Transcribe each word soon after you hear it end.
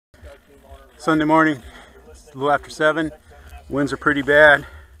Sunday morning, it's a little after 7. Winds are pretty bad.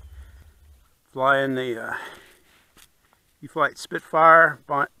 Flying the E-Flite Spitfire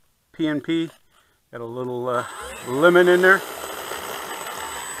PnP. Got a little lemon in there.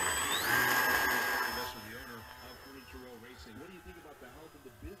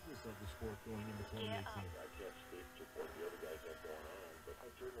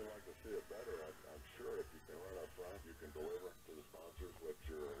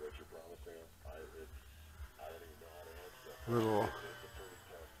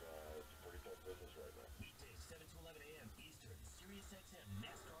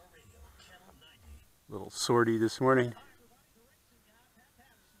 Little sortie this morning.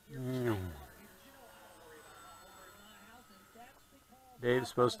 Dave's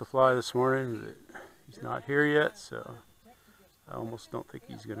supposed to fly this morning, but he's not here yet, so I almost don't think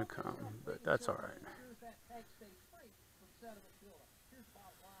he's going to come, but that's all right.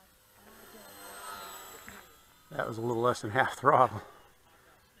 That was a little less than half throttle.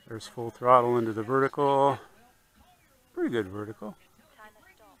 There's full throttle into the vertical. Pretty good vertical.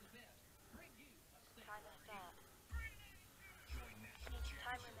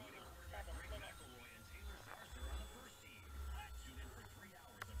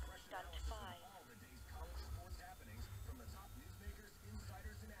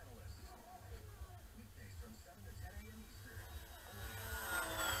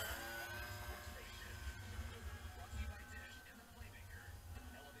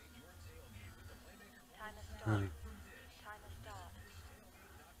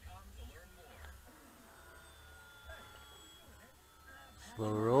 Slow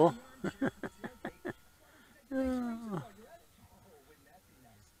roll.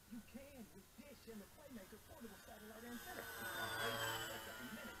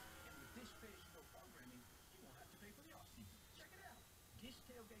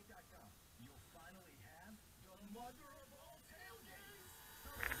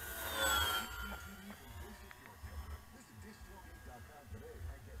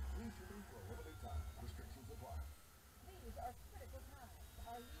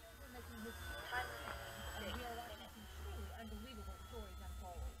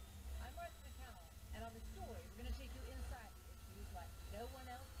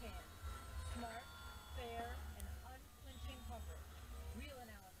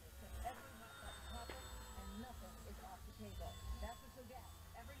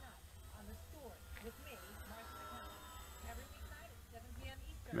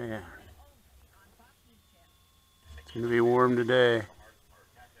 Man, it's going to be warm today.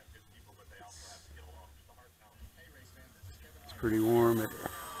 It's pretty warm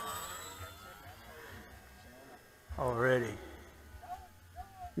already.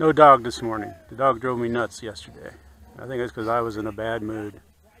 No dog this morning. The dog drove me nuts yesterday. I think it's because I was in a bad mood.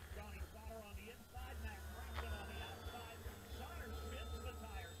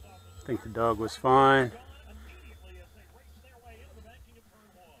 I think the dog was fine.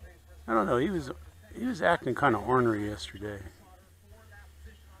 I don't know, he was acting kind of ornery yesterday.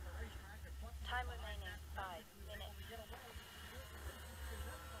 Time remaining 5 minutes.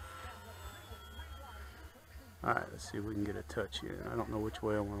 Alright, let's see if we can get a touch here. I don't know which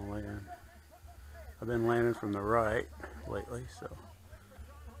way I want to land. I've been landing from the right lately, so.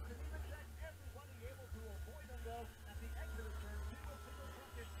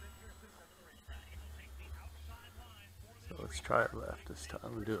 Let's try it left this time.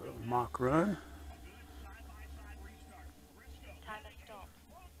 We'll do a mock run.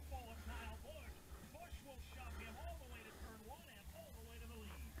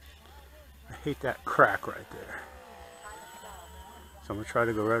 I hate that crack right there. So I'm going to try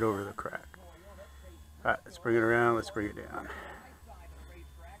to go right over the crack. Alright, let's bring it around. Let's bring it down.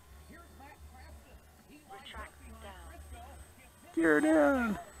 Gear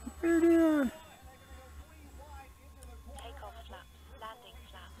down. Gear down.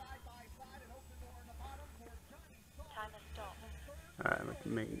 Alright, let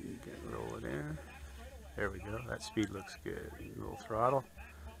me roll it in. There we go. That speed looks good. A little throttle.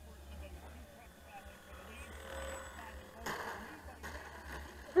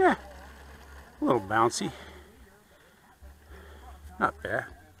 Yeah, a little bouncy. Not bad.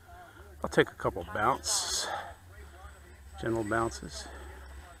 I'll take a couple bounces. Gentle bounces.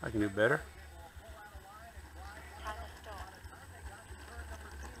 I can do better.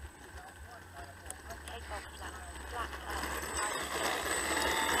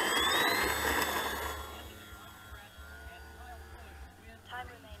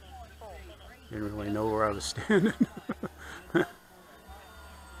 Didn't really know where I was standing.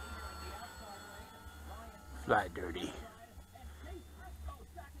 Fly dirty.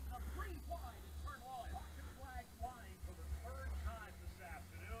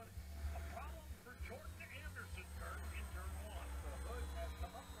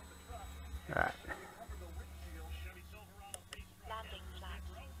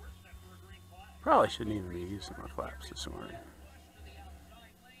 Probably shouldn't even be using my flaps this morning.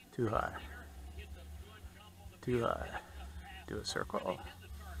 Too high. Too high. Do a circle.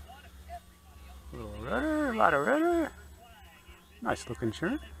 A little rudder, a lot of rudder. Nice looking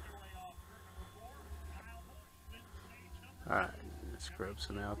shirt. Alright, scrub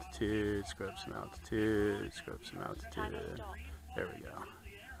some altitude, scrub some altitude, scrub some altitude. There we go.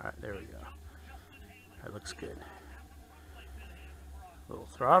 Alright, there we go. That looks good. Little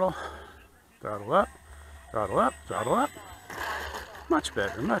throttle. Throttle up. Throttle up. Throttle up. Much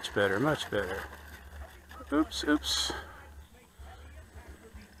better, much better, much better. Oops, oops.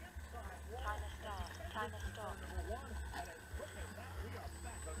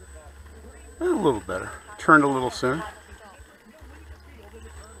 A little better. Turned a little soon.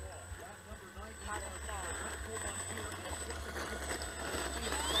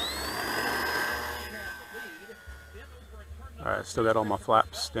 Alright, still got all my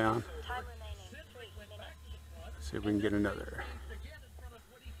flaps down. See if we can get another.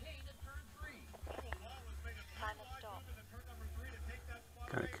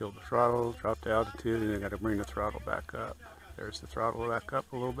 Kind of killed the throttle, dropped the altitude, and then got to bring the throttle back up. There's the throttle back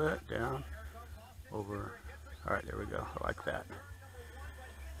up a little bit, down, over. Alright, there we go. I like that.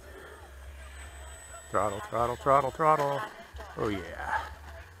 Throttle, throttle, throttle, throttle. Oh yeah.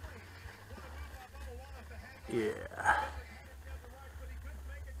 Yeah.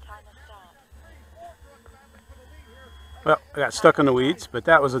 Well, I got stuck in the weeds, but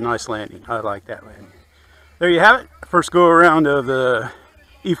that was a nice landing. I like that landing. There you have it. First go around of the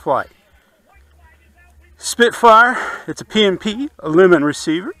E-Flite Spitfire. It's a PnP, a lemon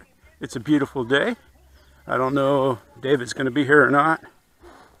receiver. It's a beautiful day. I don't know if David's going to be here or not,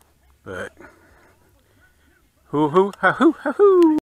 but hoo hoo ha hoo ha hoo.